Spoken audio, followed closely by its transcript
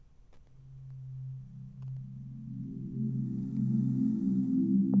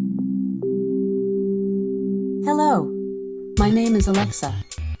My name is Alexa.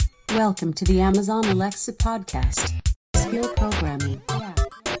 Welcome to the Amazon Alexa podcast. Skill programming.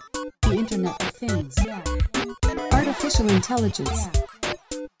 The Internet of Things. Artificial intelligence.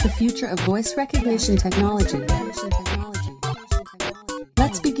 The future of voice recognition technology.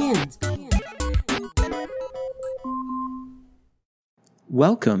 Let's begin.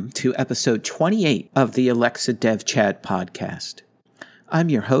 Welcome to episode 28 of the Alexa Dev Chat podcast. I'm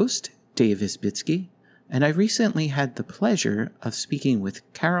your host, Dave Isbitsky, and I recently had the pleasure of speaking with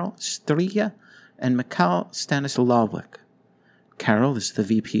Karol Stryja and Michał Stanislawik. Karol is the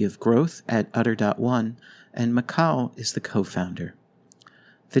VP of Growth at Utter.one, and Michał is the co-founder.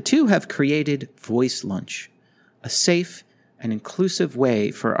 The two have created Voice Lunch, a safe and inclusive way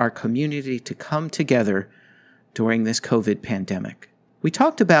for our community to come together during this COVID pandemic. We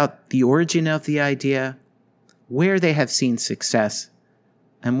talked about the origin of the idea, where they have seen success,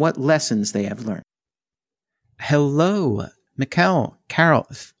 and what lessons they have learned. Hello, Michał, Karol.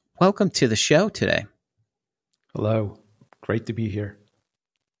 Welcome to the show today. Hello. Great to be here.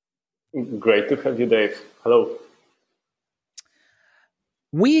 Great to have you, Dave. Hello.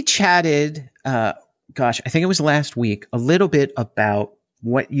 We chatted, I think it was last week, a little bit about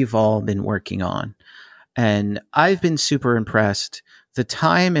what you've all been working on. And I've been super impressed. The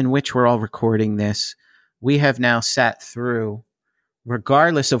time in which we're all recording this, we have now sat through,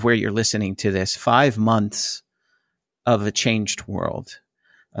 regardless of where you're listening to this, 5 months of a changed world.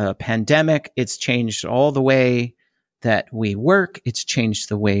 A pandemic, it's changed all the way that we work. It's changed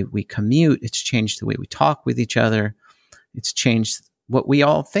the way we commute. It's changed the way we talk with each other. It's changed what we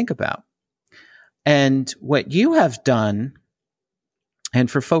all think about. And what you have done,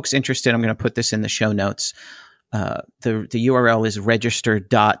 and for folks interested, I'm going to put this in the show notes. The URL is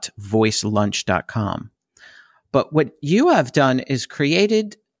register.voicelunch.com. But what you have done is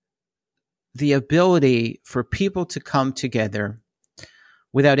created the ability for people to come together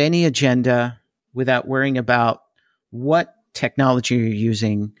without any agenda, without worrying about what technology you're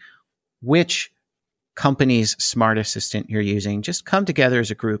using, which company's smart assistant you're using. Just come together as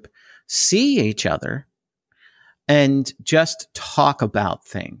a group, see each other, and just talk about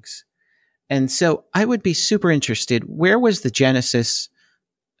things. And so I would be super interested, where was the genesis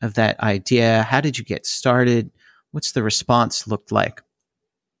of that idea? How did you get started? What's the response looked like?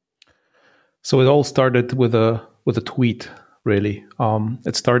 So it all started with a tweet, really.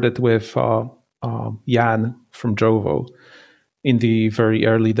 It started with Jan from Jovo in the very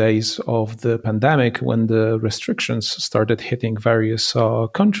early days of the pandemic, when the restrictions started hitting various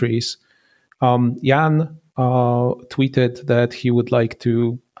countries. Jan tweeted that he would like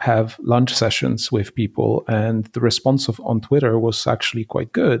to have lunch sessions with people, and the response on Twitter was actually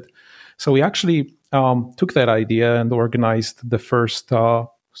quite good. So we actually took that idea and organized the first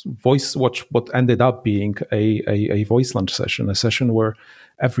what ended up being a voice lunch session, a session where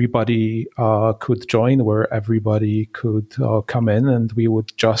everybody could join, where everybody could come in, and we would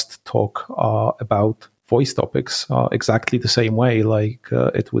just talk about voice topics exactly the same way like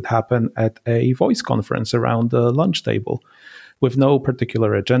it would happen at a voice conference around the lunch table, with no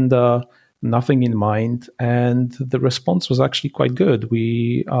particular agenda, nothing in mind. And the response was actually quite good.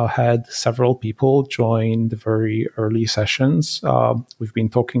 We had several people join the very early sessions. We've been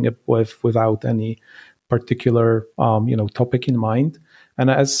talking without any particular topic in mind.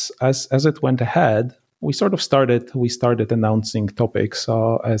 And as it went ahead, we started announcing topics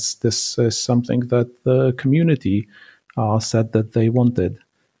as this is something that the community said that they wanted.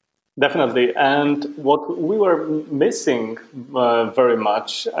 Definitely. And what we were missing very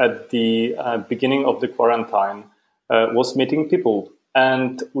much at the beginning of the quarantine was meeting people.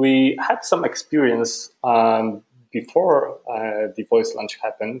 And we had some experience before the Voice Lunch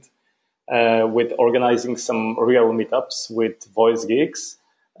happened with organizing some real meetups with voice geeks.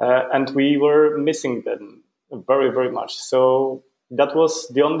 And we were missing them very, very much. So that was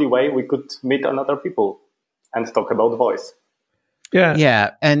the only way we could meet another people and talk about voice.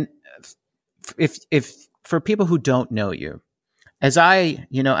 Yeah. And if for people who don't know you, as I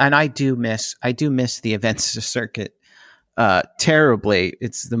do miss the events circuit terribly.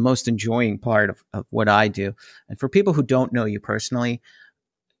 It's the most enjoying part of what I do. And for people who don't know you personally,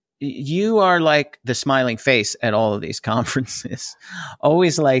 you are like the smiling face at all of these conferences.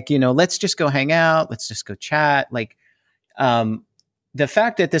 Always like, let's just go hang out. Let's just go chat. Like, the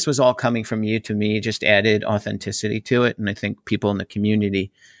fact that this was all coming from you, to me, just added authenticity to it. And I think people in the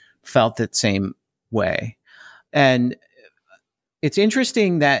community felt that same way. And it's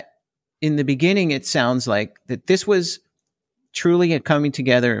interesting that in the beginning, it sounds like that this was truly a coming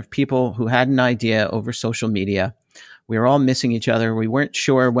together of people who had an idea over social media. We were all missing each other. We weren't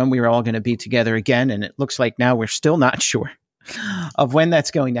sure when we were all going to be together again. And it looks like now we're still not sure of when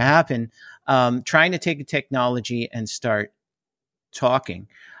that's going to happen. Trying to take a technology and start talking.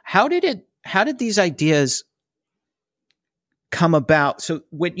 How did these ideas come about? So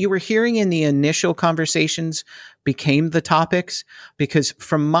what you were hearing in the initial conversations became the topics, because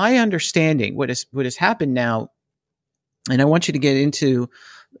from my understanding, what has happened now, and I want you to get into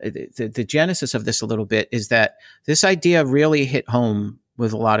the genesis of this a little bit, is that this idea really hit home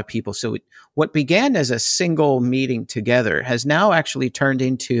with a lot of people. So what began as a single meeting together has now actually turned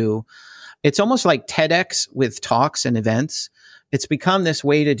into, it's almost like TEDx with talks and events. It's become this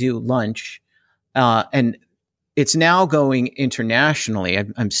way to do lunch. And it's now going internationally.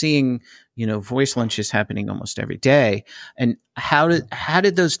 I'm seeing, voice lunches happening almost every day. And how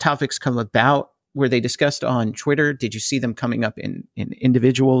did those topics come about? Were they discussed on Twitter? Did you see them coming up in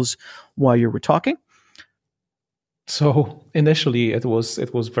individuals while you were talking? So initially it was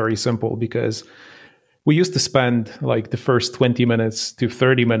very simple, because we used to spend like the first 20 minutes to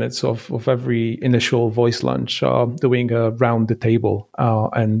 30 minutes of every initial voice lunch doing around the table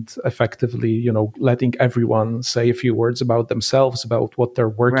and effectively, letting everyone say a few words about themselves, about what they're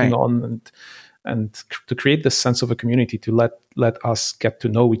working on, and to create this sense of a community, to let us get to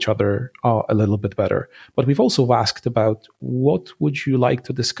know each other a little bit better. But we've also asked about, what would you like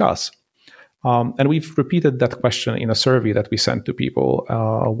to discuss? And we've repeated that question in a survey that we sent to people,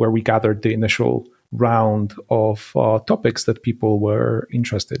 where we gathered the initial round of topics that people were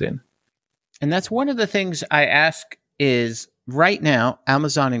interested in. And that's one of the things I ask is, right now,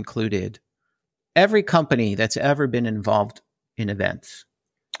 Amazon included, every company that's ever been involved in events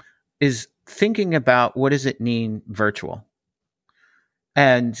is thinking about, what does it mean virtual?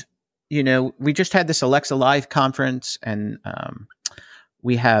 And, we just had this Alexa Live conference, and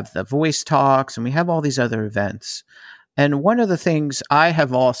we have the voice talks, and we have all these other events. And one of the things I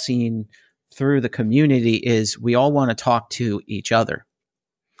have all seen through the community is we all want to talk to each other.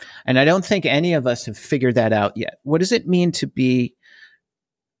 And I don't think any of us have figured that out yet. What does it mean to be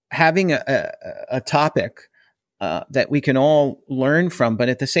having a topic that we can all learn from, but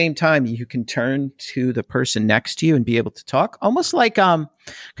at the same time, you can turn to the person next to you and be able to talk? Almost like,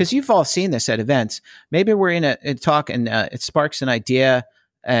 because you've all seen this at events. Maybe we're in a talk and it sparks an idea,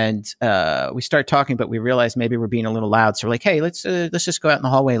 and we start talking, but we realize maybe we're being a little loud. So we're like, hey, let's just go out in the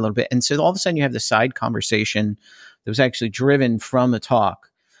hallway a little bit. And so all of a sudden you have this side conversation that was actually driven from a talk.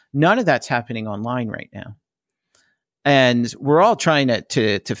 None of that's happening online right now. And we're all trying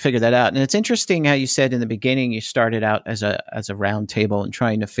to figure that out. And it's interesting how you said in the beginning, you started out as a round table and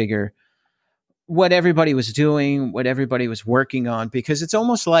trying to figure what everybody was doing, what everybody was working on, because it's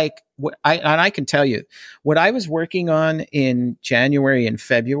almost like I can tell you what I was working on in January and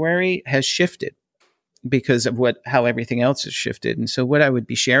February has shifted because of how everything else has shifted. And so what I would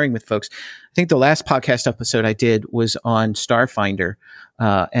be sharing with folks, I think the last podcast episode I did was on Starfinder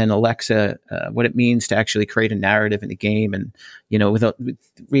and Alexa, what it means to actually create a narrative in a game. And, with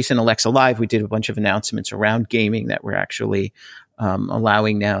recent Alexa Live, we did a bunch of announcements around gaming that we're actually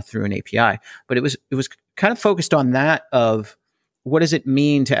allowing now through an API. But it was kind of focused on that of, what does it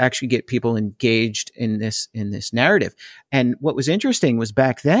mean to actually get people engaged in this narrative? And what was interesting was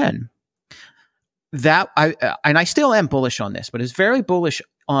back then, that I still am bullish on this, but it's very bullish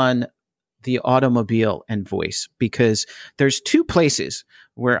on the automobile and voice, because there's two places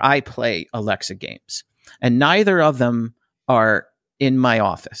where I play Alexa games, and neither of them are in my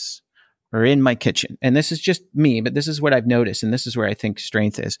office or in my kitchen. And this is just me, but this is what I've noticed, and this is where I think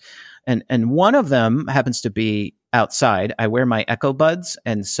strength is. And one of them happens to be outside. I wear my Echo Buds,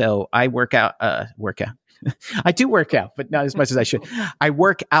 and so I work out. I do work out, but not as much as I should. I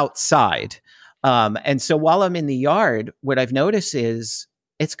work outside. And so while I'm in the yard, what I've noticed is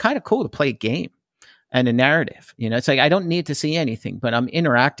it's kind of cool to play a game and a narrative. It's like, I don't need to see anything, but I'm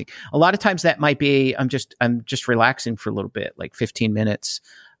interacting. A lot of times that might be, I'm just relaxing for a little bit, like 15 minutes,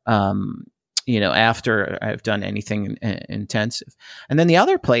 after I've done anything intensive. And then the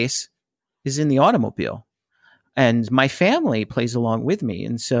other place is in the automobile, and my family plays along with me.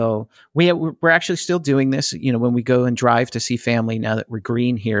 And so we're actually still doing this, when we go and drive to see family, now that we're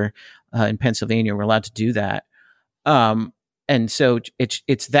green here in Pennsylvania, we're allowed to do that. And so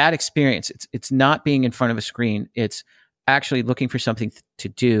it's that experience. It's not being in front of a screen. It's actually looking for something to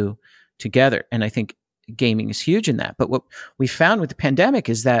do together. And I think gaming is huge in that. But what we found with the pandemic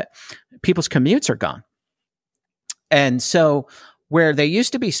is that people's commutes are gone. And so where they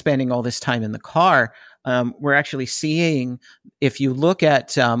used to be spending all this time in the car, we're actually seeing, if you look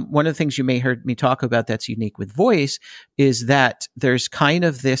at one of the things you may heard me talk about that's unique with voice, is that there's kind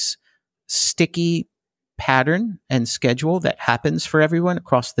of this sticky pattern and schedule that happens for everyone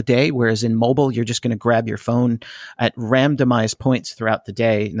across the day. Whereas in mobile, you're just going to grab your phone at randomized points throughout the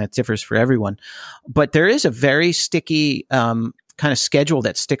day, and that differs for everyone. But there is a very sticky kind of schedule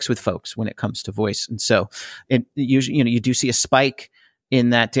that sticks with folks when it comes to voice. And so it usually, you do see a spike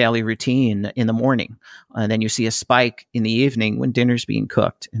in that daily routine in the morning. And then you see a spike in the evening when dinner's being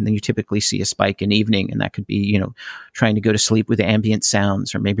cooked. And then you typically see a spike in evening. And that could be, trying to go to sleep with ambient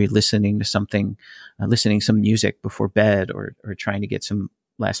sounds, or maybe listening to something, listening some music before bed, or trying to get some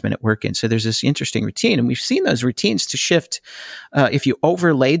last minute work in. So there's this interesting routine. And we've seen those routines to shift. If you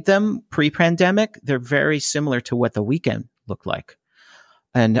overlaid them pre-pandemic, they're very similar to what the weekend looked like.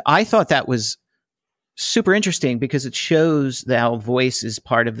 And I thought that was super interesting because it shows how voice is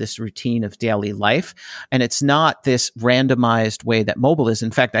part of this routine of daily life. And it's not this randomized way that mobile is.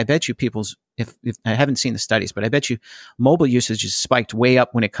 In fact, I bet you if I haven't seen the studies, but I bet you mobile usage is spiked way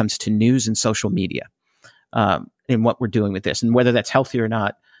up when it comes to news and social media in what we're doing with this. And whether that's healthy or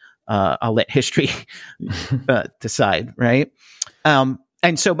not, I'll let history decide, right? And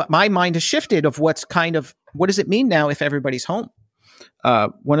so but my mind has shifted of what does it mean now if everybody's home?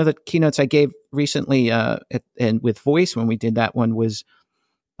 One of the keynotes I gave recently and with voice when we did that one was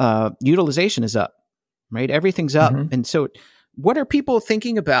utilization is up, right? Everything's up. Mm-hmm. And so what are people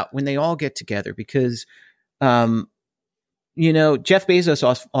thinking about when they all get together? Because, Jeff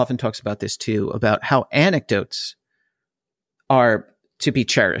Bezos often talks about this too, about how anecdotes are to be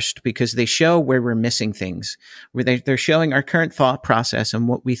cherished because they show where we're missing things, where they're showing our current thought process and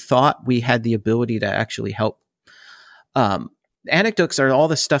what we thought we had the ability to actually help. Anecdotes are all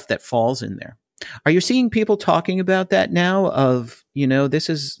the stuff that falls in there. Are you seeing people talking about that now of,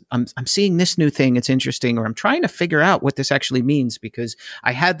 I'm seeing this new thing. It's interesting, or I'm trying to figure out what this actually means because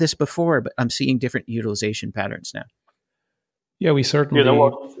I had this before, but I'm seeing different utilization patterns now. Yeah, we certainly. You know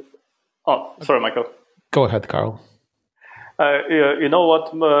what? Oh, sorry, Michael. Go ahead, Carl. You know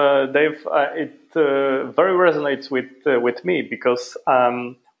what, Dave? It very resonates with me because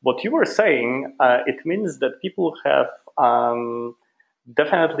what you were saying, it means that people have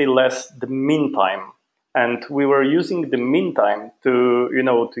definitely less the meantime, and we were using the meantime to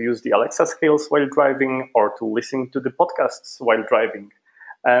use the Alexa skills while driving or to listen to the podcasts while driving,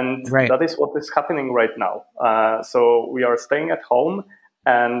 and right. That is what is happening right now. So we are staying at home,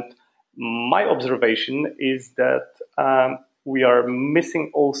 and my observation is that we are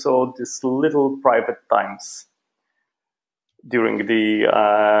missing also these little private times during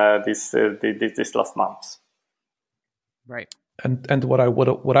this last months. Right. And what I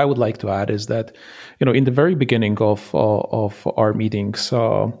would like to add is that, in the very beginning of our meetings,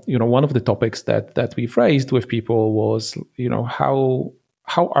 one of the topics that we've raised with people was,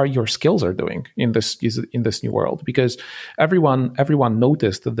 how are your skills are doing in this new world? Because everyone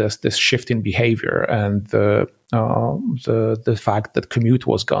noticed this shift in behavior and the fact that commute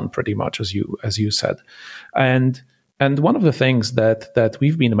was gone pretty much as you said, and one of the things that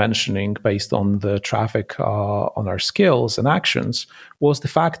we've been mentioning based on the traffic on our skills and actions was the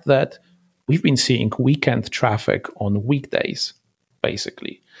fact that we've been seeing weekend traffic on weekdays,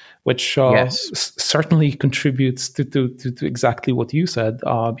 basically, which certainly contributes to exactly what you said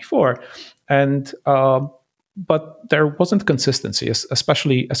before. And but there wasn't consistency,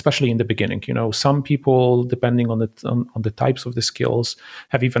 especially in the beginning. Some people, depending on the types of the skills,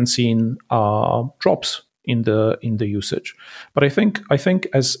 have even seen drops in the usage. But I think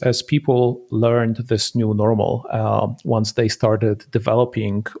as people learned this new normal, once they started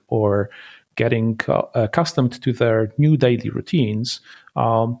developing or getting accustomed to their new daily routines,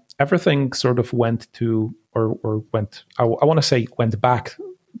 everything sort of went back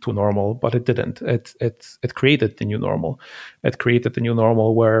to normal, but it didn't. It created the new normal. It created the new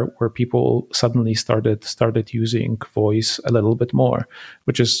normal where people suddenly started using voice a little bit more,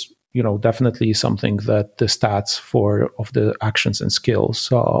 which is definitely something that the stats of the actions and skills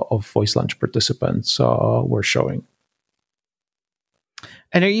of Voice Lunch participants were showing.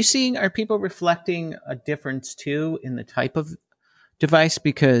 And are people reflecting a difference too in the type of device?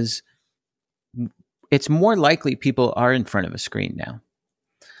 Because it's more likely people are in front of a screen now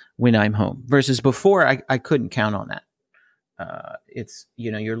when I'm home versus before I couldn't count on that. It's,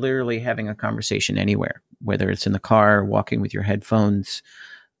 you're literally having a conversation anywhere, whether it's in the car, walking with your headphones.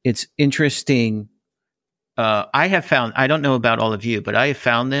 It's interesting. I have found, I don't know about all of you, but I have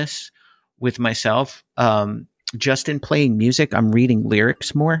found this with myself. Just in playing music, I'm reading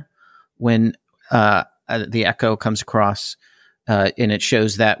lyrics more when the echo comes across, and it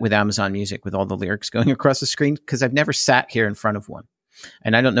shows that with Amazon Music with all the lyrics going across the screen, because I've never sat here in front of one.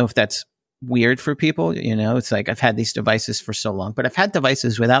 And I don't know if that's weird for people. It's like I've had these devices for so long, but I've had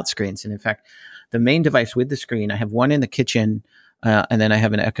devices without screens. And in fact, the main device with the screen. I have one in the kitchen, and then I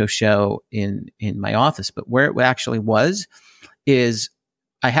have an Echo Show in my office. But where it actually was is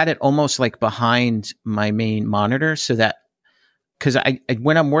I had it almost like behind my main monitor, so that because I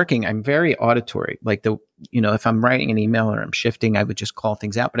when I'm working, I'm very auditory. Like if I'm writing an email or I'm shifting, I would just call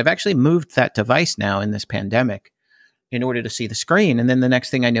things out. But I've actually moved that device now in this pandemic in order to see the screen. And then the next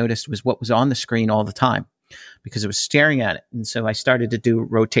thing I noticed was what was on the screen all the time, because it was staring at it. And so I started to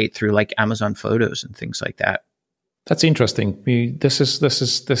rotate through like Amazon Photos and things like that. That's interesting. This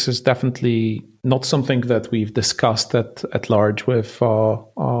is definitely not something that we've discussed at large with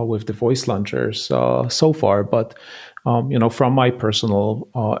the voice launchers so far. But from my personal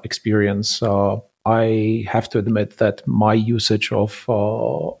experience, I have to admit that my usage of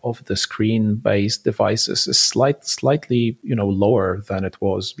the screen-based devices is slightly lower than it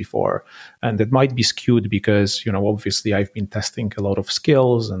was before, and it might be skewed because obviously I've been testing a lot of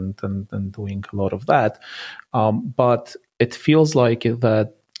skills and doing a lot of that, but it feels like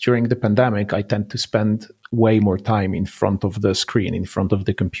that during the pandemic I tend to spend way more time in front of the screen, in front of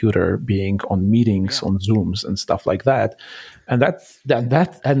the computer, being on meetings, on Zooms and stuff like that, and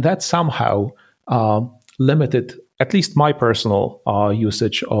that somehow limited at least my personal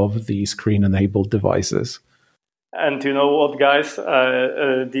usage of the screen-enabled devices. And you know what, guys?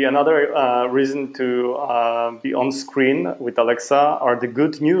 The another reason to be on screen with Alexa are the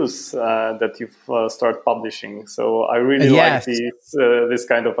good news that you've started publishing. So I really like this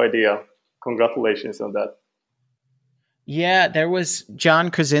kind of idea. Congratulations on that. Yeah, there was John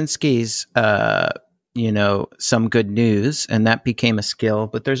Krasinski's some good news, and that became a skill.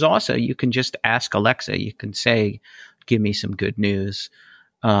 But there's also, you can just ask Alexa. You can say, "Give me some good news,"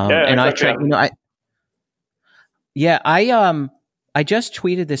 and exactly. I just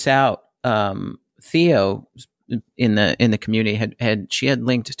tweeted this out. Theo in the community had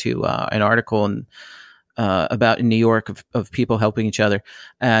linked to an article about in New York of people helping each other,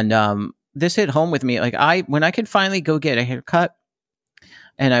 and this hit home with me. Like when I could finally go get a haircut.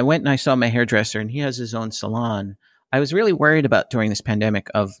 And I went and I saw my hairdresser, and he has his own salon. I was really worried about during this pandemic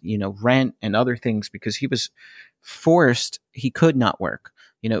of, rent and other things, because he was forced, he could not work.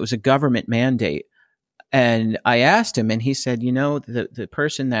 It was a government mandate. And I asked him, and he said, the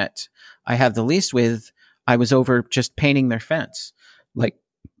person that I have the lease with, I was over just painting their fence. Like,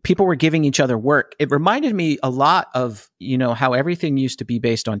 people were giving each other work. It reminded me a lot of, how everything used to be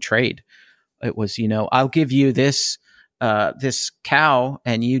based on trade. It was, I'll give you this cow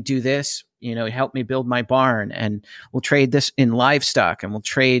and you do this, help me build my barn, and we'll trade this in livestock, and we'll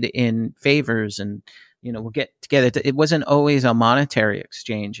trade in favors, and, we'll get together. It wasn't always a monetary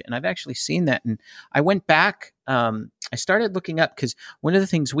exchange. And I've actually seen that. And I went back, I started looking up, because one of the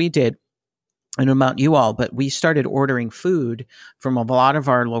things we did, I don't know about you all, but we started ordering food from a lot of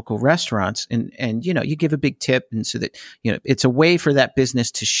our local restaurants, and you give a big tip. And so that, it's a way for that business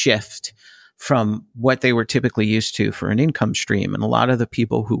to shift from what they were typically used to for an income stream. And a lot of the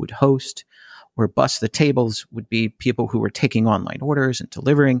people who would host or bus the tables would be people who were taking online orders and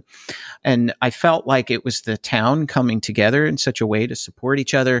delivering. And I felt like it was the town coming together in such a way to support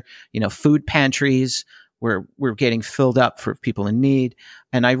each other. Food pantries were getting filled up for people in need.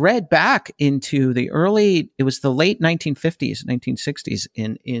 And I read back into it was the late 1950s, 1960s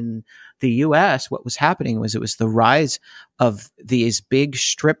in the US. What was happening was it was the rise of these big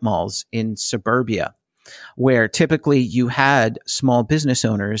strip malls in suburbia, where typically you had small business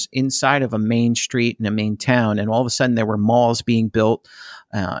owners inside of a main street in a main town. And all of a sudden there were malls being built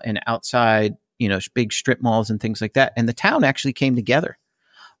and outside, big strip malls and things like that. And the town actually came together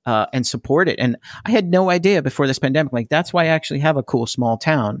and support it. And I had no idea before this pandemic, like, that's why I actually have a cool small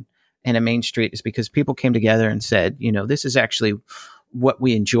town and a main street, is because people came together and said, this is actually what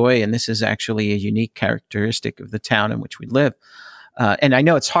we enjoy. And this is actually a unique characteristic of the town in which we live. And I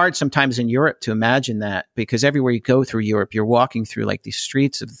know it's hard sometimes in Europe to imagine that, because everywhere you go through Europe, you're walking through like these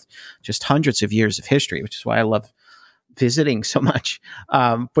streets of just hundreds of years of history, which is why I love visiting so much.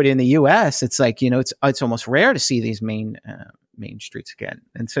 But in the US, it's like, it's almost rare to see these main streets again.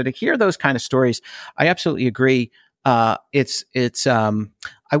 And so to hear those kind of stories, I absolutely agree. It's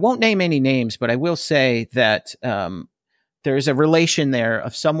I won't name any names, but I will say that there's a relation there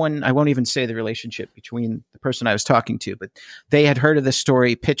of someone. I won't even say the relationship between the person I was talking to, but they had heard of this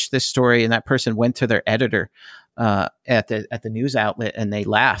story, pitched this story, and that person went to their editor at the news outlet, and they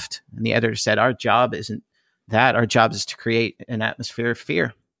laughed. And the editor said, "Our job isn't that. Our job is to create an atmosphere of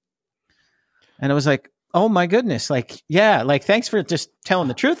fear." And I was like, oh my goodness. Like, yeah, like, thanks for just telling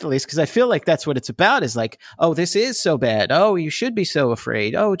the truth, at least. Cause I feel like that's what it's about, is like, oh, this is so bad. Oh, you should be so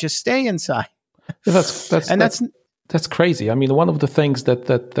afraid. Oh, just stay inside. Yeah, that's That's crazy. I mean, one of the things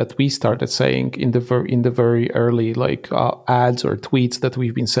that we started saying in the very early ads or tweets that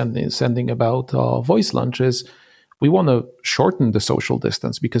we've been sending about Voice Lunch is we want to shorten the social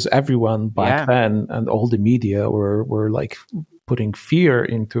distance, because everyone back then and all the media were like putting fear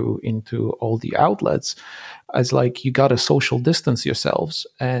into all the outlets as like, you got to social distance yourselves.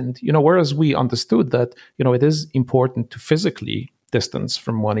 And, whereas we understood that, it is important to physically distance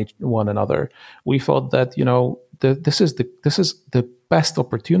from one another, we thought that, this is the best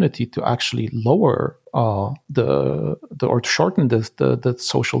opportunity to actually lower or to shorten the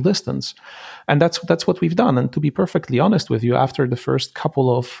social distance, and that's what we've done. And to be perfectly honest with you, after the first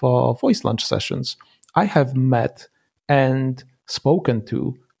couple of Voice Lunch sessions, I have met and spoken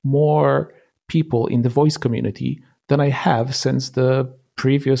to more people in the voice community than I have since the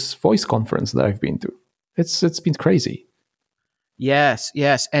previous voice conference that I've been to. It's been crazy. Yes,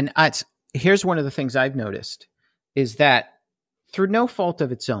 and here's one of the things I've noticed is that through no fault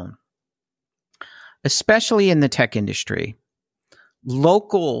of its own, especially in the tech industry,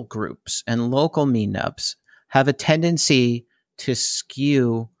 local groups and local meetups have a tendency to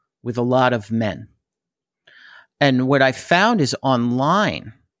skew with a lot of men. And what I found is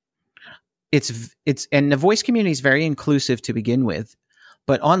online, it's and the voice community is very inclusive to begin with,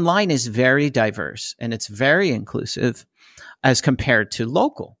 but online is very diverse and it's very inclusive as compared to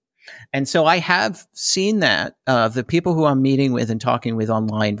local. And so I have seen that the people who I'm meeting with and talking with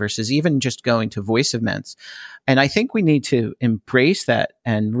online versus even just going to voice events. And I think we need to embrace that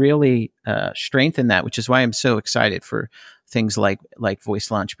and really strengthen that, which is why I'm so excited for things like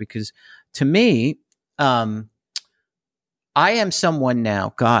Voice Lunch, because to me, I am someone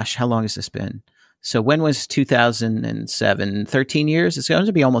now, gosh, how long has this been? So when was 2007? 13 years? It's going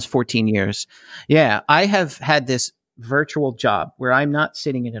to be almost 14 years. Yeah, I have had this virtual job where I'm not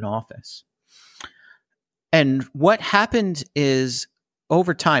sitting in an office. And what happened is,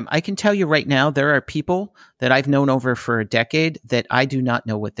 over time, I can tell you right now, there are people that I've known over for a decade that I do not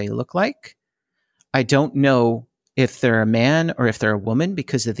know what they look like. I don't know if they're a man or if they're a woman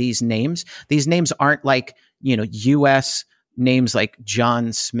because of these names. These names aren't like, US names like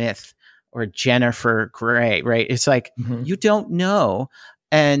John Smith or Jennifer Gray, right? It's like, you don't know.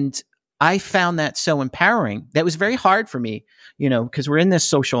 And I found that so empowering. That was very hard for me, because we're in this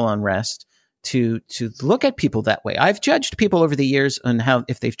social unrest to look at people that way. I've judged people over the years on how,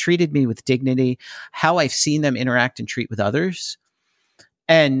 if they've treated me with dignity, how I've seen them interact and treat with others,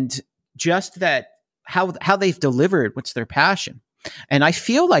 and just that how they've delivered, what's their passion. And I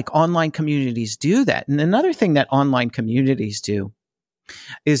feel like online communities do that. And another thing that online communities do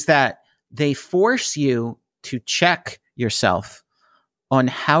is that they force you to check yourself on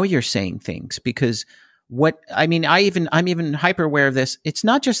how you're saying things, because I'm even hyper aware of this. It's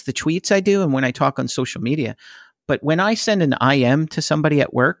not just the tweets I do and when I talk on social media, but when I send an IM to somebody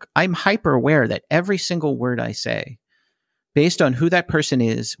at work, I'm hyper aware that every single word I say, based on who that person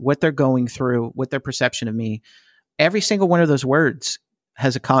is, what they're going through, what their perception of me, every single one of those words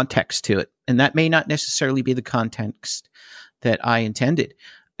has a context to it. And that may not necessarily be the context that I intended.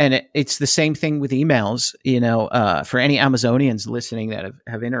 And it's the same thing with emails, for any Amazonians listening that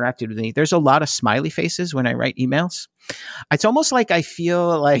have interacted with me. There's a lot of smiley faces when I write emails. It's almost like I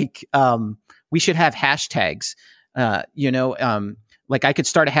feel like we should have hashtags, like I could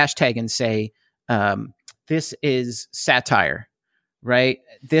start a hashtag and say, this is satire, right?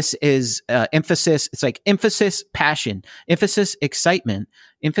 This is emphasis. It's like emphasis, passion, emphasis, excitement,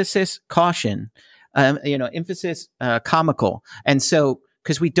 emphasis, caution, emphasis, comical. And so,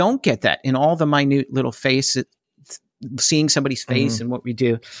 because we don't get that in all the minute little seeing somebody's face and what we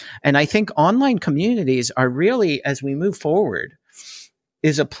do. And I think online communities are really, as we move forward,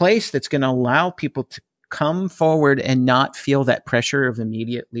 is a place that's going to allow people to come forward and not feel that pressure of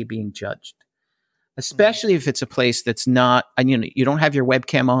immediately being judged. Especially if it's a place that's not, you don't have your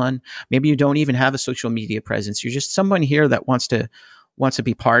webcam on. Maybe you don't even have a social media presence. You're just someone here that wants to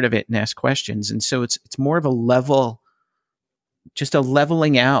be part of it and ask questions. And so it's more of a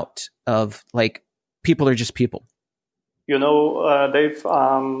leveling out of like, people are just people. Dave,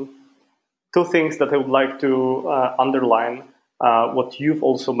 two things that I would like to underline. What you've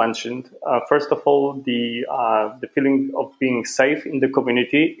also mentioned. First of all, the feeling of being safe in the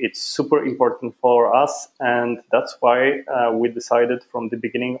community, it's super important for us. And that's why we decided from the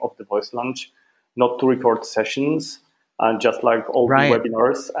beginning of the Voice Lunch not to record sessions, just like all the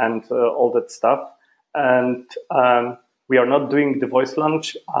webinars and all that stuff. And we are not doing the Voice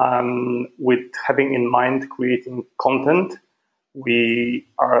Lunch with having in mind creating content. We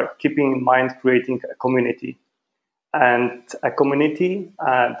are keeping in mind creating a community. And a community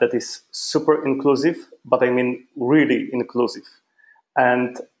that is super inclusive, but I mean really inclusive.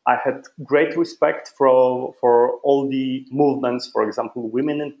 And I had great respect for all the movements, for example,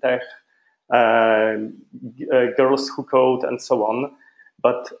 Women in Tech, Girls Who Code, and so on.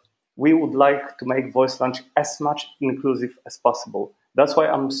 But we would like to make Voice Lunch as much inclusive as possible. That's why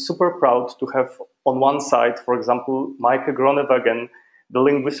I'm super proud to have on one side, for example, Maaike Groenewegen, the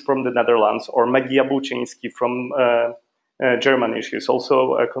linguist from the Netherlands, or Maggie Jabuczyński from Germany. She's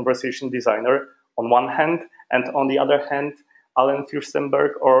also a conversation designer on one hand, and on the other hand, Alan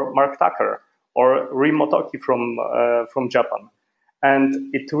Fürstenberg or Mark Tucker or Ri Motoki from Japan.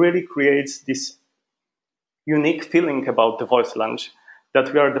 And it really creates this unique feeling about the Voice Lunch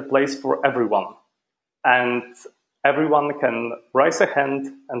that we are the place for everyone. And everyone can raise a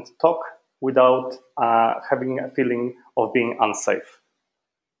hand and talk without having a feeling of being unsafe.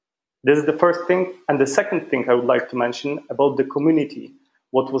 This is the first thing. And the second thing I would like to mention about the community,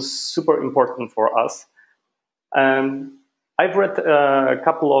 what was super important for us. I've read a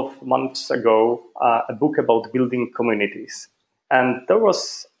couple of months ago a book about building communities. And there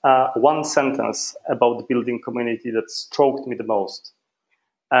was one sentence about building community that stroked me the most.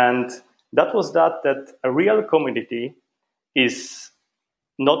 And that was that a real community is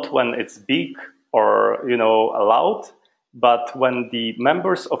not when it's big or, loud, but when the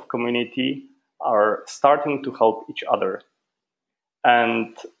members of community are starting to help each other.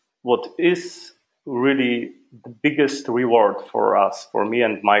 And what is really the biggest reward for us, for me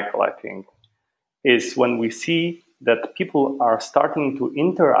and Michael, I think, is when we see that people are starting to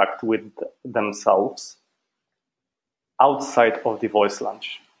interact with themselves outside of the Voice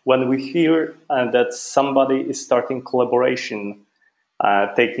Lunch. When we hear that somebody is starting collaboration,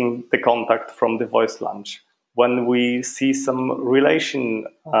 taking the contact from the Voice Lunch, when we see some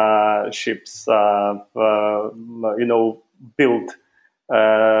relationships, built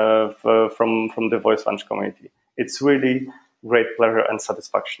from the Voice Lunch community, it's really great pleasure and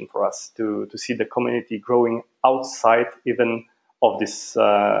satisfaction for us to see the community growing outside even of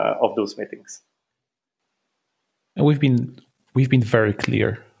those meetings. And we've been very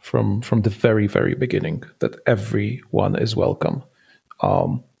clear from the very, very beginning that everyone is welcome,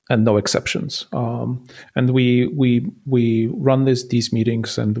 and no exceptions. And we run these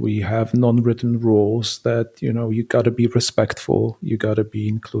meetings, and we have non-written rules that you got to be respectful, you got to be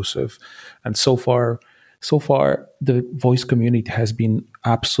inclusive, and so far, the voice community has been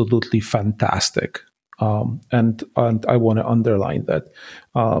absolutely fantastic. And I want to underline that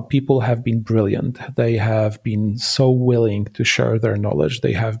people have been brilliant. They have been so willing to share their knowledge.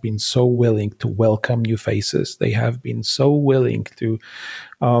 They have been so willing to welcome new faces. They have been so willing to,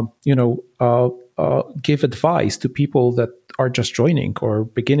 give advice to people that are just joining or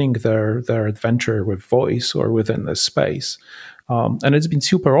beginning their adventure with voice or within this space. And it's been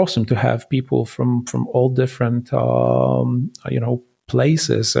super awesome to have people from all different,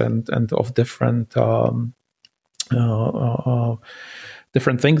 places and of different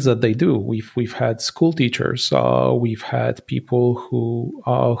different things that they do. We've had school teachers, we've had people who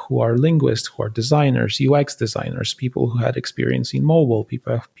are linguists, who are designers, UX designers, people who had experience in mobile,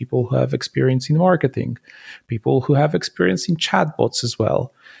 people who have experience in marketing, people who have experience in chatbots as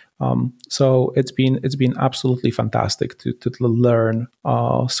well. So it's been absolutely fantastic to learn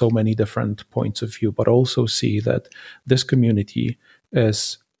so many different points of view, but also see that this community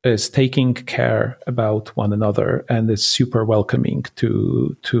is taking care about one another and is super welcoming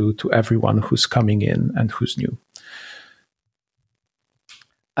to everyone who's coming in and who's new.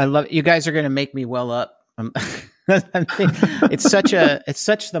 I love it. You guys are going to make me well up. It's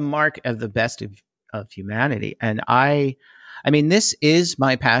such the mark of the best of humanity, and I mean, this is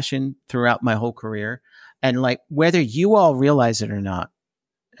my passion throughout my whole career. And like, whether you all realize it or not,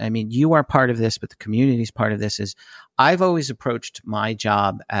 I mean, you are part of this, but the community is part of this. Is I've always approached my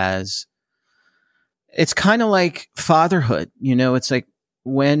job as, it's kind of like fatherhood. It's like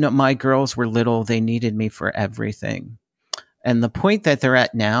when my girls were little, they needed me for everything. And the point that they're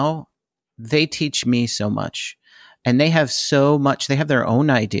at now, they teach me so much, and they have so much, they have their own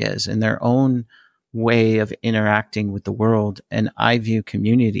ideas and their own way of interacting with the world. And I view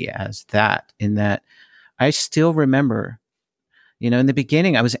community as that, in that I still remember, in the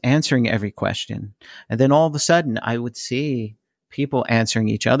beginning, I was answering every question. And then all of a sudden I would see people answering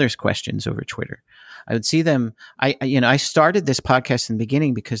each other's questions over Twitter. I would see them. I started this podcast in the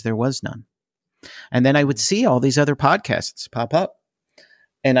beginning because there was none. And then I would see all these other podcasts pop up.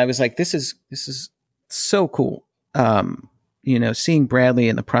 And I was like, this is so cool. Seeing Bradley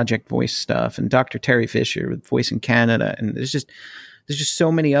and the Project Voice stuff, and Dr. Terry Fisher with Voice in Canada. And there's just there's just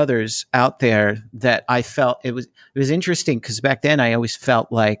so many others out there that I felt it was interesting, because back then I always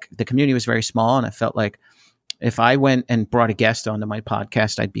felt like the community was very small, and I felt like if I went and brought a guest onto my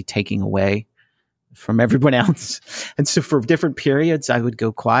podcast, I'd be taking away from everyone else. And so for different periods, I would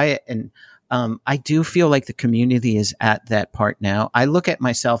go quiet. And I do feel like the community is at that part now. I look at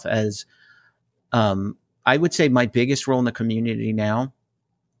myself as, I would say my biggest role in the community now,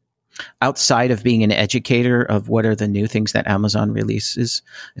 outside of being an educator of what are the new things that Amazon releases,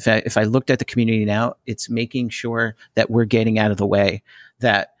 if I looked at the community now, it's making sure that we're getting out of the way,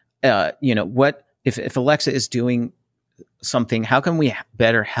 that, if Alexa is doing something, how can we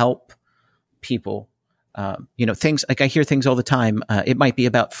better help people? Things like I hear things all the time. It might be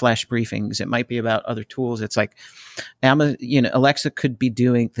about flash briefings. It might be about other tools. It's like, Alexa could be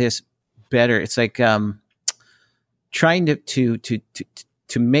doing this better. It's like, trying to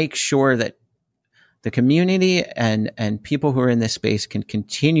make sure that the community and people who are in this space can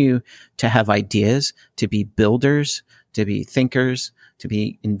continue to have ideas, to be builders, to be thinkers, to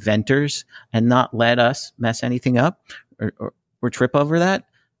be inventors, and not let us mess anything up or trip over that.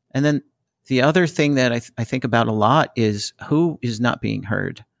 And then the other thing that I think about a lot is who is not being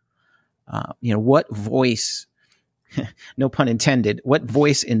heard. What voice, no pun intended, what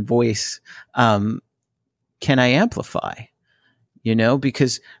voice in voice can I amplify?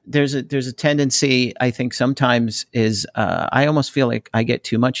 Because there's a tendency, I think sometimes is, I almost feel like I get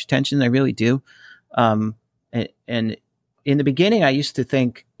too much attention. I really do. And in the beginning, I used to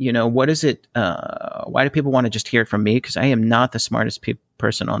think, what is it? Why do people want to just hear it from me? Because I am not the smartest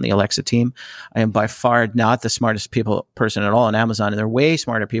person on the Alexa team. I am by far not the smartest person at all on Amazon. And there are way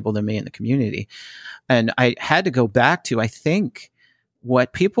smarter people than me in the community. And I had to go back to, I think,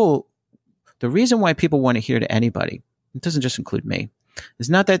 the reason why people want to hear to anybody, it doesn't just include me, it's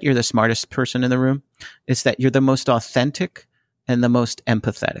not that you're the smartest person in the room. It's that you're the most authentic and the most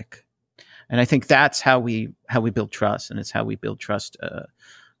empathetic. And I think that's how we build trust, and it's how we build trust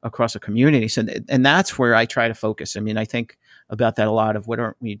across a community. So, and that's where I try to focus. I mean, I think about that a lot, of what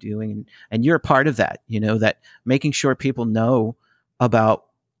aren't we doing, and you're a part of that. That making sure people know about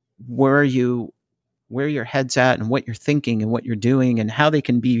where your head's at and what you're thinking and what you're doing and how they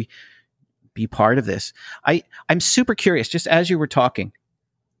can be part of this. I'm super curious, just as you were talking,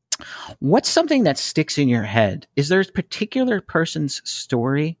 what's something that sticks in your head? Is there a particular person's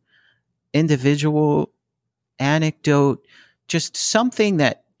story, individual anecdote, just something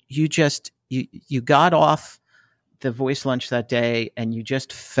that you got off the voice lunch that day and you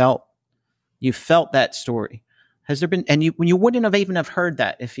just felt that story? Has there been, and you wouldn't have even have heard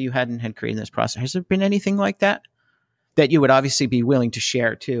that if you hadn't had created this process? Has there been anything like that you would obviously be willing to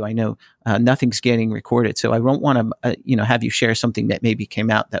share too? I know nothing's getting recorded, so I don't want to have you share something that maybe came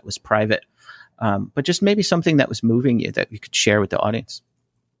out that was private, but just maybe something that was moving you that you could share with the audience.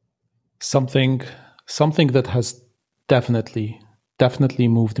 Something that has definitely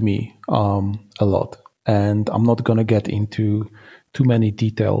moved me a lot, and I'm not going to get into too many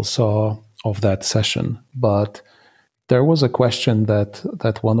details of that session, but there was a question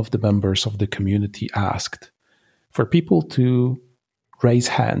that one of the members of the community asked, for people to raise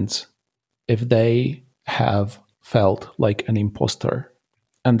hands if they have felt like an imposter.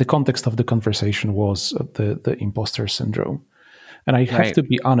 And the context of the conversation was the imposter syndrome. And I have to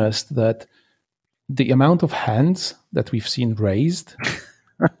be honest that the amount of hands that we've seen raised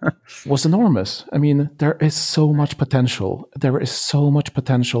was enormous. I mean, there is so much potential. There is so much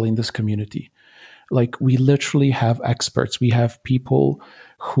potential in this community. Like, we literally have experts. We have people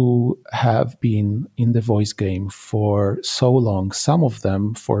who have been in the voice game for so long, some of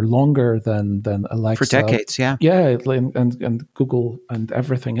them for longer than Alexa. For decades, yeah. Yeah, and Google and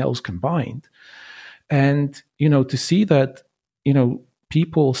everything else combined. And, to see that,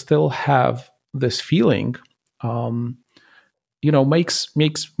 people still have this feeling, makes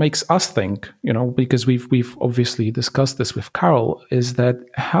us think, because we've obviously discussed this with Carol, is that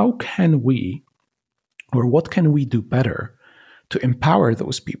how can we, or what can we do better to empower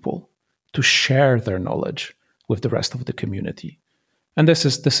those people to share their knowledge with the rest of the community? And this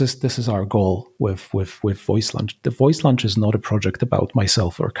is our goal with Voice Lunch. The Voice Lunch is not a project about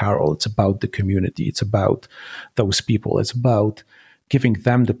myself or Carol. It's about the community. It's about those people. It's about giving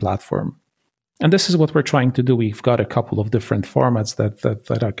them the platform. And this is what we're trying to do. We've got a couple of different formats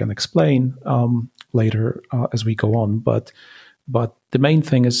that I can explain later as we go on. But the main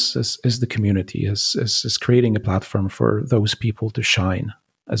thing is the community, is creating a platform for those people to shine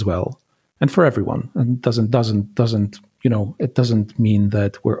as well, and for everyone. And it doesn't mean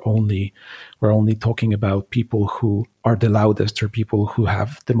that we're only talking about people who are the loudest or people who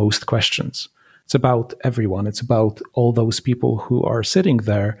have the most questions. It's about everyone. It's about all those people who are sitting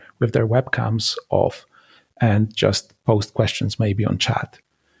there with their webcams off and just post questions maybe on chat.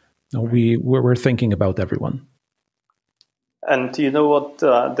 No, we're thinking about everyone. And you know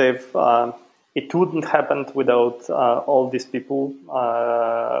what, Dave? It wouldn't happen without all these people,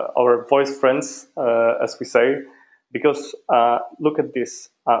 our voice friends, as we say, because look at this.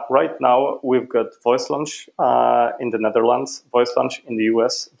 Right now, we've got Voice Lunch in the Netherlands, Voice Lunch in the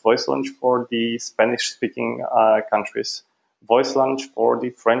US, Voice Lunch for the Spanish-speaking countries, Voice Lunch for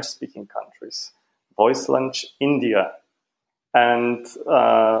the French-speaking countries, Voice Lunch India, and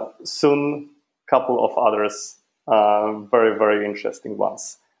soon a couple of others, very, very interesting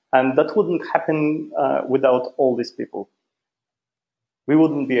ones. And that wouldn't happen without all these people. We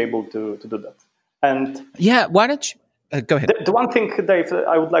wouldn't be able to do that. And yeah, why don't you go ahead? The one thing, Dave,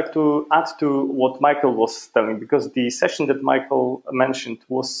 I would like to add to what Michael was telling, because the session that Michael mentioned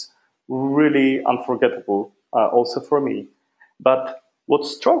was really unforgettable, also for me. But what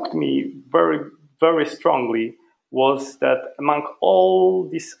struck me very, very strongly was that among all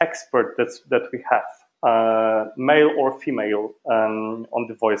these experts that we have, male or female, on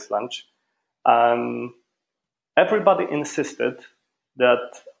the Voice Lunch, everybody insisted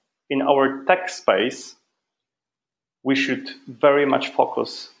that in our tech space, we should very much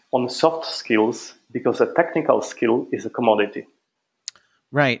focus on soft skills, because a technical skill is a commodity.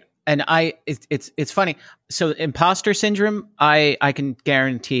 Right. And it's funny. So imposter syndrome, I can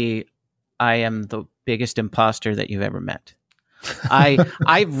guarantee I am the biggest imposter that you've ever met.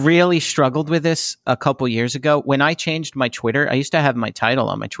 I really struggled with this a couple years ago when I changed my Twitter. I used to have my title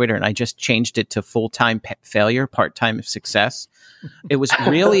on my Twitter, and I just changed it to full-time failure, part-time success. It was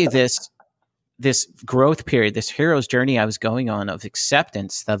really this growth period, this hero's journey I was going on of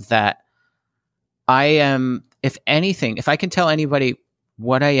acceptance of that I am, if anything, if I can tell anybody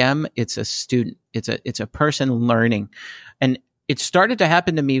what I am, it's a student. It's a person learning. And it started to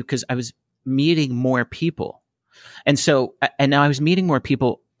happen to me because I was meeting more people. And now I was meeting more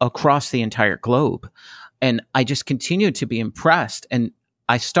people across the entire globe. And I just continued to be impressed. And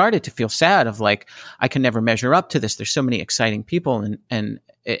I started to feel sad of like, I can never measure up to this. There's so many exciting people. And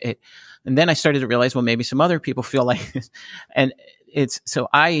then I started to realize, well, maybe some other people feel like this. And so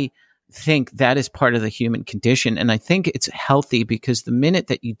I think that is part of the human condition. And I think it's healthy, because the minute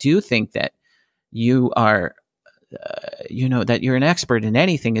that you do think that you are, that you're an expert in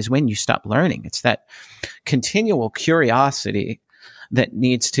anything is when you stop learning. It's that continual curiosity that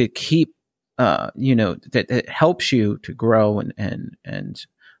needs to keep, that helps you to grow and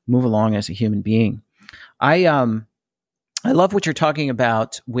move along as a human being. I love what you're talking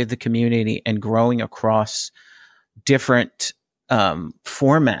about with the community and growing across different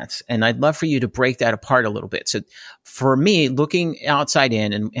formats. And I'd love for you to break that apart a little bit. So for me, looking outside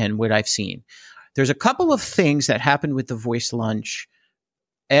in and what I've seen, there's a couple of things that happen with the Voice Lunch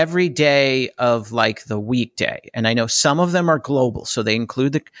every day of like the weekday. And I know some of them are global, so they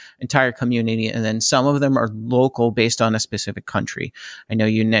include the entire community. And then some of them are local based on a specific country. I know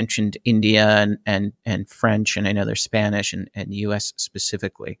you mentioned India and French, and I know there's Spanish and US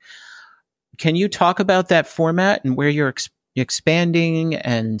specifically. Can you talk about that format and where you're expanding,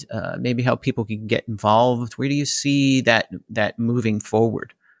 and maybe how people can get involved? Where do you see that moving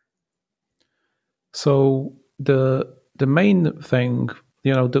forward? So the main thing,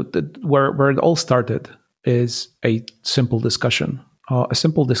 where it all started is a simple discussion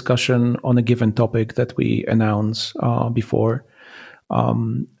on a given topic that we announce before.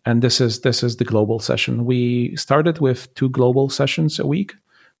 And this is the global session. We started with 2 global sessions a week,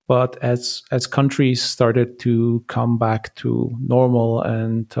 but as countries started to come back to normal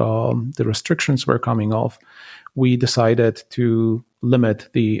and the restrictions were coming off, we decided to limit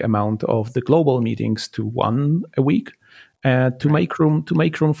the amount of the global meetings to 1 a week, and to make room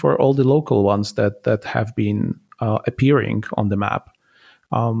for all the local ones that have been appearing on the map.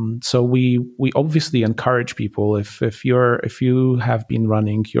 So we obviously encourage people, if you have been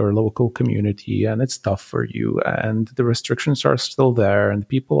running your local community and it's tough for you and the restrictions are still there and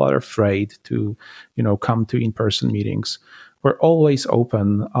people are afraid to come to in-person meetings, we're always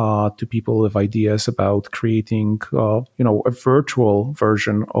open to people with ideas about creating a virtual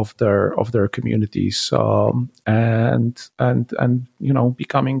version of their communities, and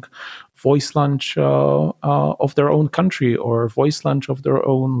becoming Voice Lunch of their own country or Voice Lunch of their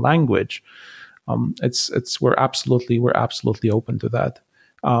own language. We're absolutely open to that.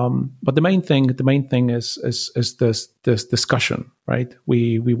 But the main thing is this discussion, right?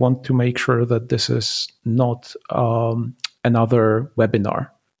 We want to make sure that this is not another webinar,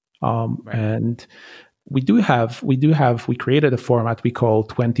 right. And we created a format we call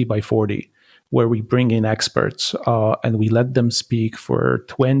 20 by 40, where we bring in experts and we let them speak for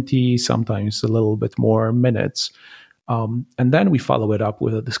 20, sometimes a little bit more minutes. And then we follow it up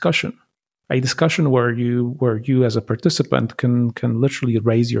with a discussion where you as a participant can literally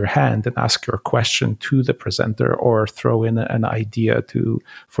raise your hand and ask your question to the presenter, or throw in an idea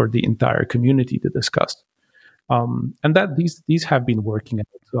for the entire community to discuss. And that these have been working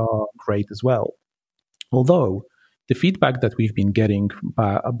great as well. Although the feedback that we've been getting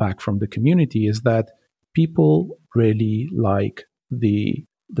back from the community is that people really like the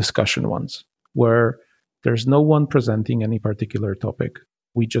discussion ones, where there's no one presenting any particular topic.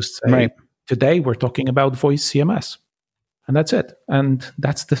 We just say, right, today we're talking about voice CMS, and that's it. And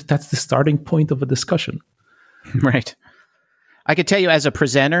that's the starting point of a discussion. Right. I could tell you, as a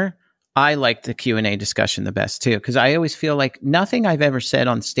presenter, I like the Q&A discussion the best too, because I always feel like nothing I've ever said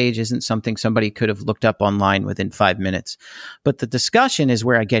on stage isn't something somebody could have looked up online within 5 minutes. But the discussion is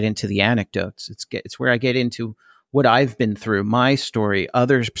where I get into the anecdotes. It's where I get into what I've been through, my story,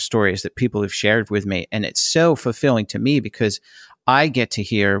 other stories that people have shared with me. And it's so fulfilling to me because I get to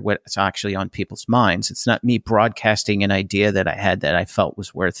hear what's actually on people's minds. It's not me broadcasting an idea that I had that I felt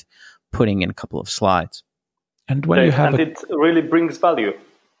was worth putting in a couple of slides. And when you have it really brings value.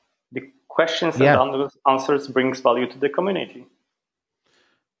 The questions and answers brings value to the community.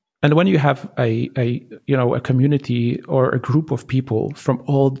 And when you have a community or a group of people from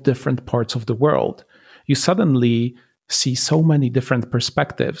all different parts of the world, you suddenly see so many different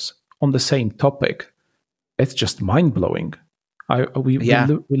perspectives on the same topic. It's just mind-blowing. We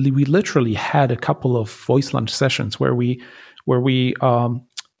literally had a couple of voice lunch sessions where we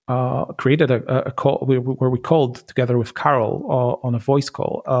created a call where we called together with Carol on a voice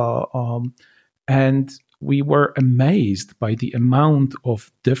call, and we were amazed by the amount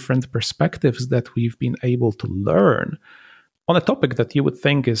of different perspectives that we've been able to learn on a topic that you would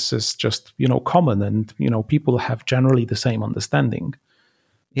think is just common, and people have generally the same understanding.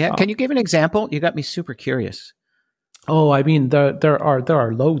 Yeah, can you give an example? You got me super curious. Oh, I mean, there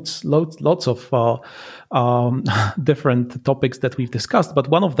are lots of different topics that we've discussed, but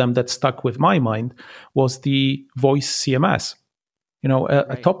one of them that stuck with my mind was the voice CMS.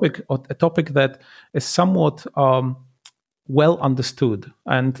 A topic that is somewhat well understood,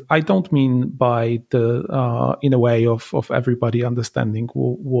 and I don't mean by the in a way of everybody understanding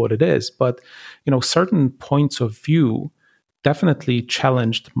what it is, but certain points of view definitely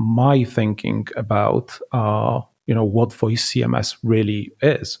challenged my thinking about what voice CMS really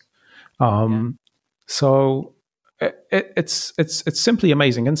is. So it's simply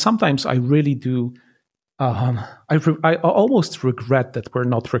amazing. And sometimes I really do. I almost regret that we're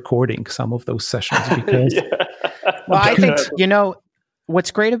not recording some of those sessions because. Well, I think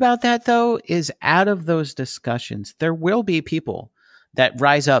what's great about that though is out of those discussions, there will be people that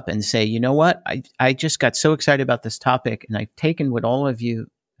rise up and say, you know what, I just got so excited about this topic, and I've taken what all of you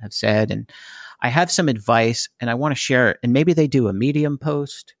have said, and I have some advice and I want to share it. And maybe they do a Medium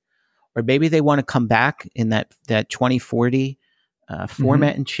post, or maybe they want to come back in that 2040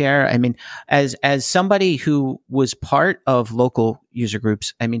 format and share. I mean, as somebody who was part of local user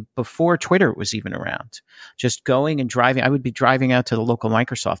groups, I mean, before Twitter was even around, just going and driving, I would be driving out to the local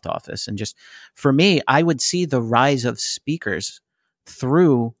Microsoft office. And just for me, I would see the rise of speakers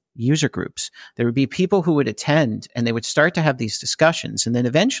through user groups. There would be people who would attend and they would start to have these discussions, and then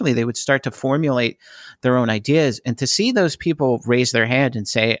eventually they would start to formulate their own ideas. And to see those people raise their hand and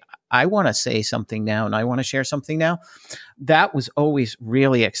say, I want to say something now and I want to share something now, that was always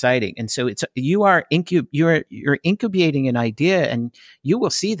really exciting. And so you're incubating an idea, and you will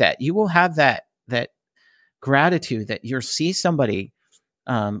see that. You will have that gratitude that you'll see somebody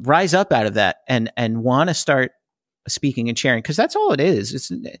rise up out of that and want to start speaking and sharing, because that's all it is.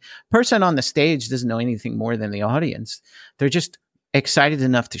 It's a person on the stage doesn't know anything more than the audience. They're just excited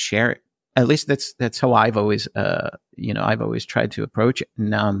enough to share it. At least that's how I've always tried to approach it.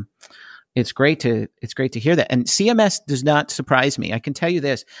 And it's great to hear that. And CMS does not surprise me. I can tell you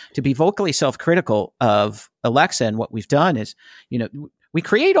this: to be vocally self-critical of Alexa and what we've done is, we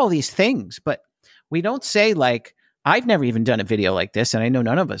create all these things, but we don't say like, I've never even done a video like this, and I know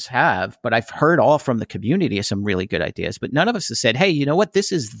none of us have, but I've heard all from the community of some really good ideas, but none of us have said, hey, you know what?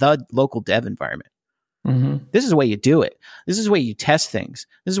 This is the local dev environment. Mm-hmm. This is the way you do it. This is the way you test things.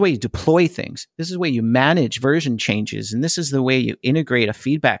 This is the way you deploy things. This is the way you manage version changes. And this is the way you integrate a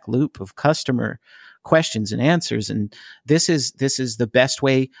feedback loop of customer questions and answers. And this is the best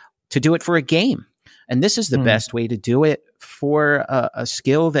way to do it for a game. And this is the best way to do it for a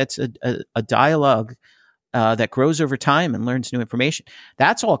skill that's a dialogue that grows over time and learns new information.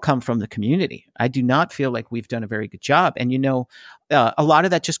 That's all come from the community. I do not feel like we've done a very good job. And, a lot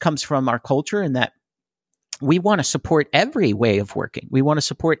of that just comes from our culture, and that we want to support every way of working. We want to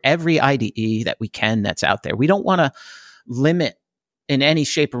support every IDE that we can that's out there. We don't want to limit in any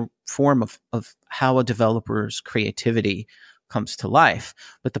shape or form of how a developer's creativity comes to life.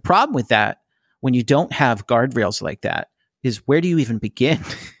 But the problem with that, when you don't have guardrails like that, is where do you even begin?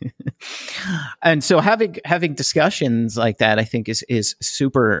 And so having discussions like that, I think is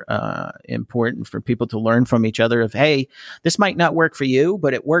super important for people to learn from each other of, hey, this might not work for you,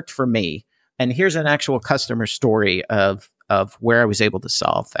 but it worked for me. And here's an actual customer story of where I was able to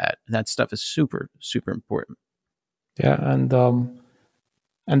solve that. That stuff is super, super important. Yeah.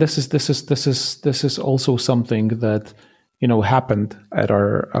 And this is also something that, happened at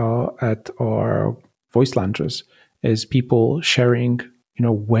our voice lunches, is people sharing,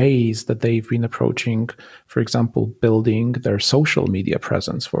 ways that they've been approaching, for example, building their social media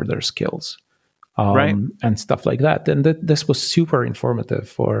presence for their skills, right, and stuff like that. And this was super informative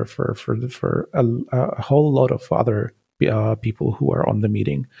for a whole lot of other people who are on the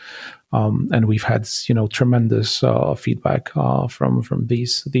meeting, and we've had tremendous feedback from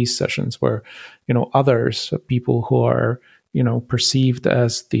these sessions where others, people who are perceived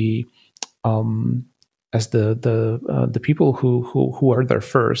as the people who are there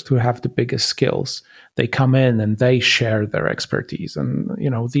first, who have the biggest skills, they come in and they share their expertise. And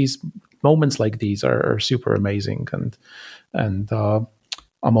these moments like these are super amazing, and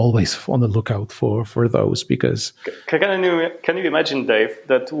I'm always on the lookout for those, because can you imagine, Dave,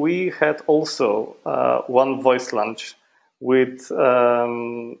 that we had also one voice lunch with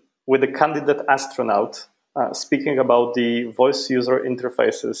a candidate astronaut speaking about the voice user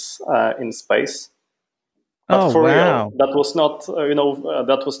interfaces in space. But for real, that was not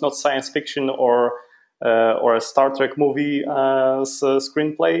that was not science fiction or a Star Trek movie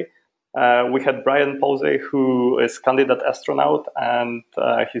screenplay. We had Brian Posey, who is candidate astronaut, and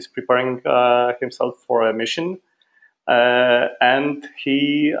he's preparing himself for a mission. And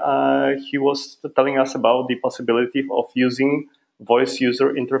he was telling us about the possibility of using voice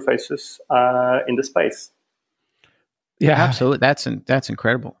user interfaces in the space. Yeah, absolutely. That's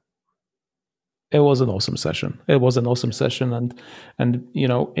incredible. It was an awesome session. And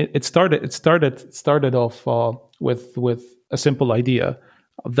it started off with a simple idea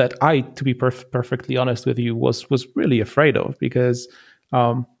that I, to be perfectly honest with you, was really afraid of, because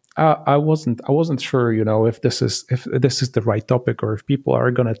I wasn't sure, if this is the right topic, or if people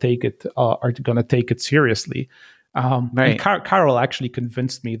are going to take it seriously. Right. And Carol actually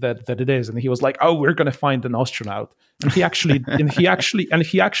convinced me that it is, and he was like, "Oh, we're going to find an astronaut," and he actually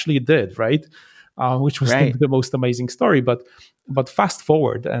did, right? Which was right. the most amazing story. But fast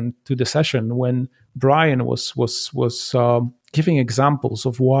forward and to the session when Brian was giving examples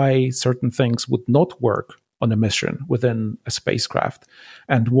of why certain things would not work on a mission within a spacecraft,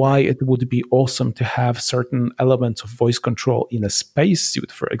 and why it would be awesome to have certain elements of voice control in a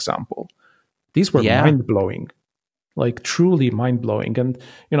spacesuit, for example. These were mind-blowing, like truly mind-blowing. And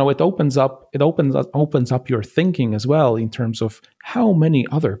it opens up your thinking as well, in terms of how many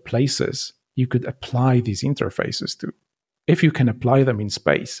other places you could apply these interfaces to, if you can apply them in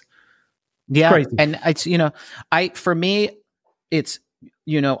space. Yeah, crazy. And it's for me, it's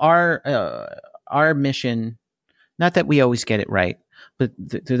our mission. Not that we always get it right, but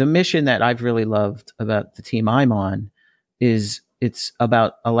the mission that I've really loved about the team I'm on is it's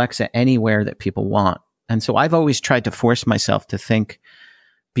about Alexa anywhere that people want. And so I've always tried to force myself to think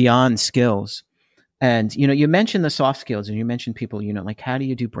beyond skills. And, you mentioned the soft skills, and you mentioned people, like, how do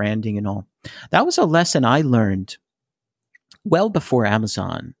you do branding and all? That was a lesson I learned well before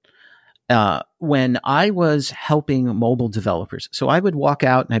Amazon, when I was helping mobile developers. So I would walk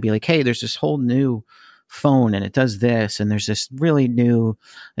out and I'd be like, hey, there's this whole new phone and it does this. And there's this really new,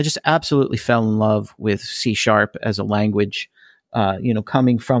 I just absolutely fell in love with C# as a language,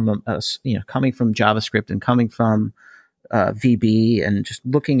 coming from JavaScript and coming from VB, and just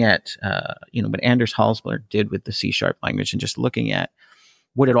looking at, what Anders Hallsberg did with the C# language, and just looking at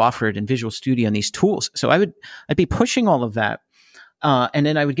what it offered in Visual Studio and these tools. So I'd be pushing all of that. And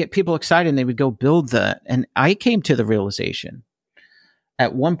then I would get people excited and they would go build and I came to the realization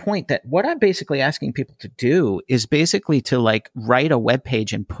at one point that what I'm basically asking people to do is basically to write a web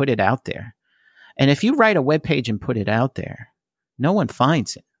page and put it out there. And if you write a web page and put it out there, no one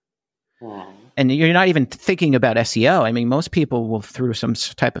finds it. And you're not even thinking about SEO. I mean, most people will, through some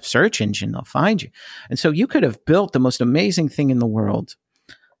type of search engine, they'll find you. And so you could have built the most amazing thing in the world,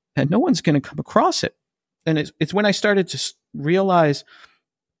 and no one's going to come across it. And it's when I started to realize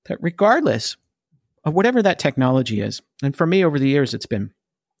that regardless whatever that technology is. And for me, over the years, it's been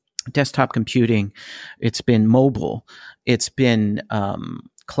desktop computing, it's been mobile, it's been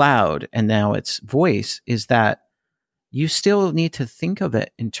cloud, and now it's voice, is that you still need to think of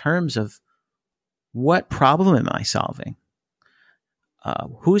it in terms of what problem am I solving?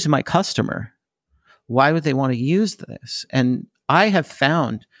 Who's my customer? Why would they want to use this? And I have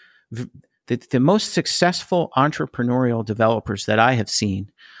found that the most successful entrepreneurial developers that I have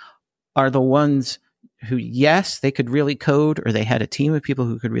seen are the ones who, yes, they could really code, or they had a team of people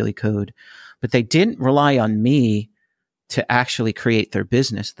who could really code, but they didn't rely on me to actually create their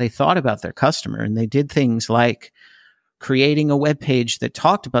business. They thought about their customer, and they did things like creating a web page that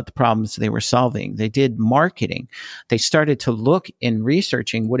talked about the problems they were solving. They did marketing. They started to look in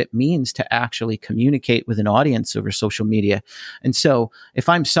researching what it means to actually communicate with an audience over social media. And so if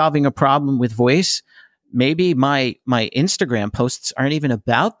I'm solving a problem with voice, maybe my Instagram posts aren't even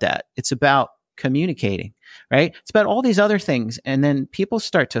about that. It's about communicating, right? It's about all these other things. And then people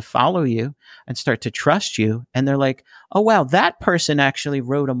start to follow you and start to trust you. And they're like, oh, wow, that person actually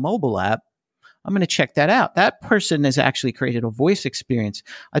wrote a mobile app. I'm going to check that out. That person has actually created a voice experience.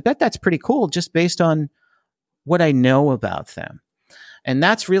 I bet that's pretty cool just based on what I know about them. And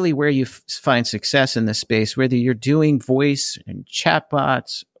that's really where you find success in this space, whether you're doing voice and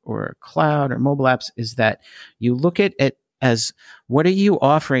chatbots or cloud or mobile apps, is that you look at it as, what are you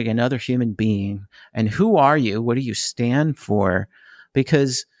offering another human being? And who are you? What do you stand for?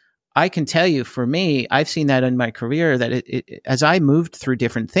 Because I can tell you, for me, I've seen that in my career, that as I moved through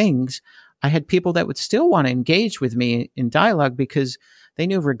different things, I had people that would still want to engage with me in dialogue because they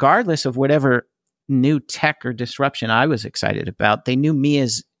knew, regardless of whatever new tech or disruption I was excited about, they knew me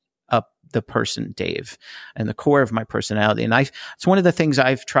as the person, Dave, and the core of my personality. And it's one of the things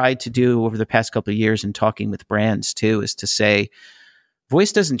I've tried to do over the past couple of years in talking with brands too, is to say,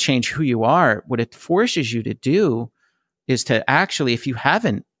 voice doesn't change who you are. What it forces you to do is to actually, if you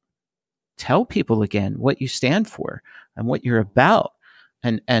haven't, tell people again what you stand for and what you're about.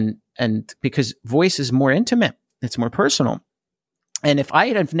 And because voice is more intimate, it's more personal. And if I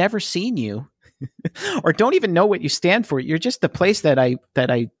have never seen you or don't even know what you stand for, you're just the place that I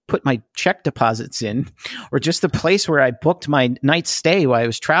put my check deposits in, or just the place where I booked my night stay while I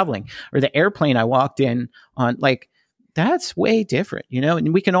was traveling, or the airplane I walked in on, like, that's way different,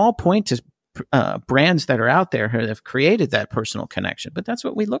 and we can all point to brands that are out there who have created that personal connection, but that's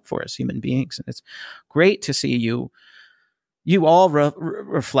what we look for as human beings. And it's great to see you all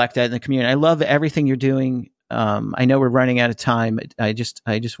reflect that in the community. I love everything you're doing. I know we're running out of time. I just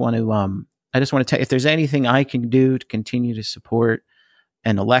want to tell you, if there's anything I can do to continue to support,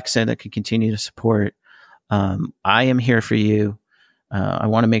 and Alexa that can continue to support, I am here for you. I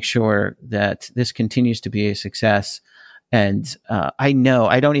want to make sure that this continues to be a success. And I know,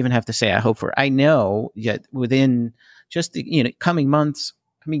 I don't even have to say I hope for, I know that within just the coming months,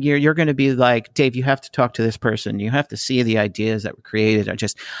 coming year, you're going to be like, Dave, you have to talk to this person. You have to see the ideas that were created.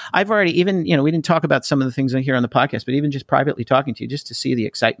 I've already, even, we didn't talk about some of the things I hear on the podcast, but even just privately talking to you, just to see the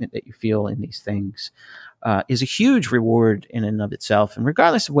excitement that you feel in these things is a huge reward in and of itself. And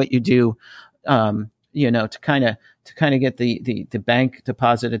regardless of what you do, to kind of get the bank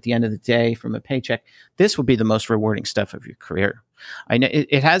deposit at the end of the day from a paycheck, this will be the most rewarding stuff of your career. I know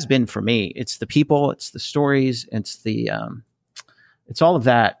it has been for me. It's the people, it's the stories, it's all of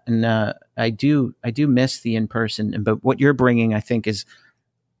that. And I do miss the in-person, but what you're bringing, I think,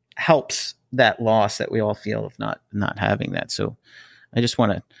 helps that loss that we all feel of not having that. So I just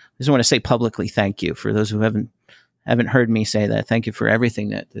want to say publicly, thank you for those who haven't heard me say that. Thank you for everything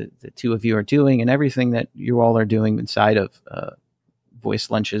that the two of you are doing, and everything that you all are doing inside of Voice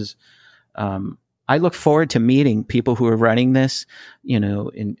Lunches. I look forward to meeting people who are running this,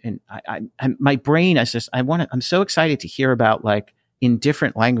 and my brain is I'm so excited to hear about, like, in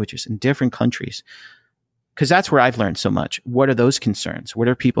different languages, in different countries, because that's where I've learned so much. What are those concerns? What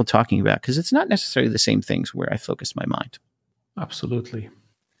are people talking about? Because it's not necessarily the same things where I focus my mind. Absolutely.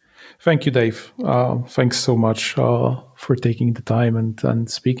 Thank you, Dave. Thanks so much for taking the time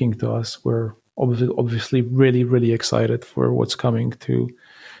and speaking to us. We're obviously really, really excited for what's coming to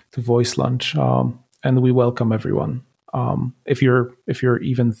Voice Lunch, and we welcome everyone. If you're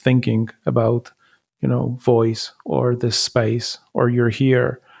even thinking about voice or this space, or you're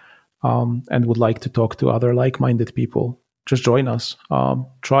here and would like to talk to other like-minded people, just join us.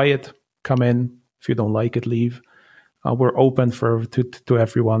 Try it. Come in. If you don't like it, leave. We're open to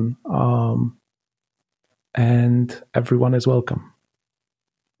everyone, and everyone is welcome.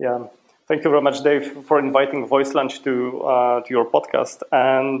 Yeah, thank you very much, Dave, for inviting Voice Lunch to your podcast.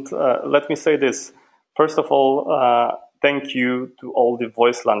 And let me say this: first of all, thank you to all the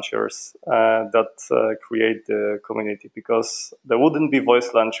voice launchers that create the community, because there wouldn't be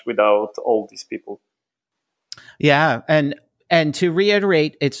Voice Lunch without all these people. Yeah, and to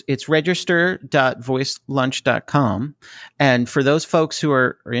reiterate, it's register.voicelunch.com. And for those folks who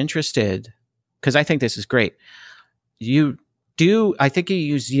are interested, because I think this is great, I think you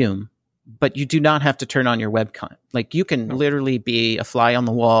use Zoom, but you do not have to turn on your webcam. Like, you can literally be a fly on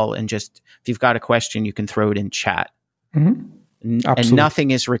the wall and just, if you've got a question, you can throw it in chat. Mm-hmm. And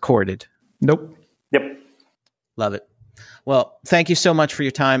nothing is recorded. Nope. Yep. Love it. Well, thank you so much for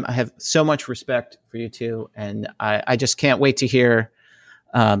your time. I have so much respect for you two, and I just can't wait to hear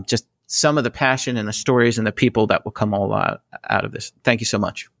just some of the passion and the stories and the people that will come all out of this. Thank you so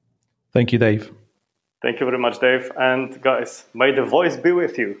much. Thank you, Dave. Thank you very much, Dave. And guys, may the voice be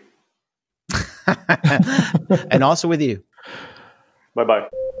with you. And also with you. Bye-bye.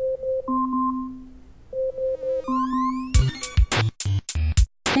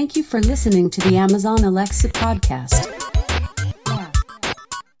 Thank you for listening to the Amazon Alexa podcast.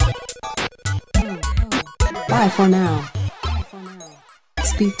 Bye for now.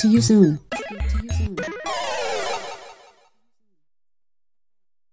 Speak to you soon.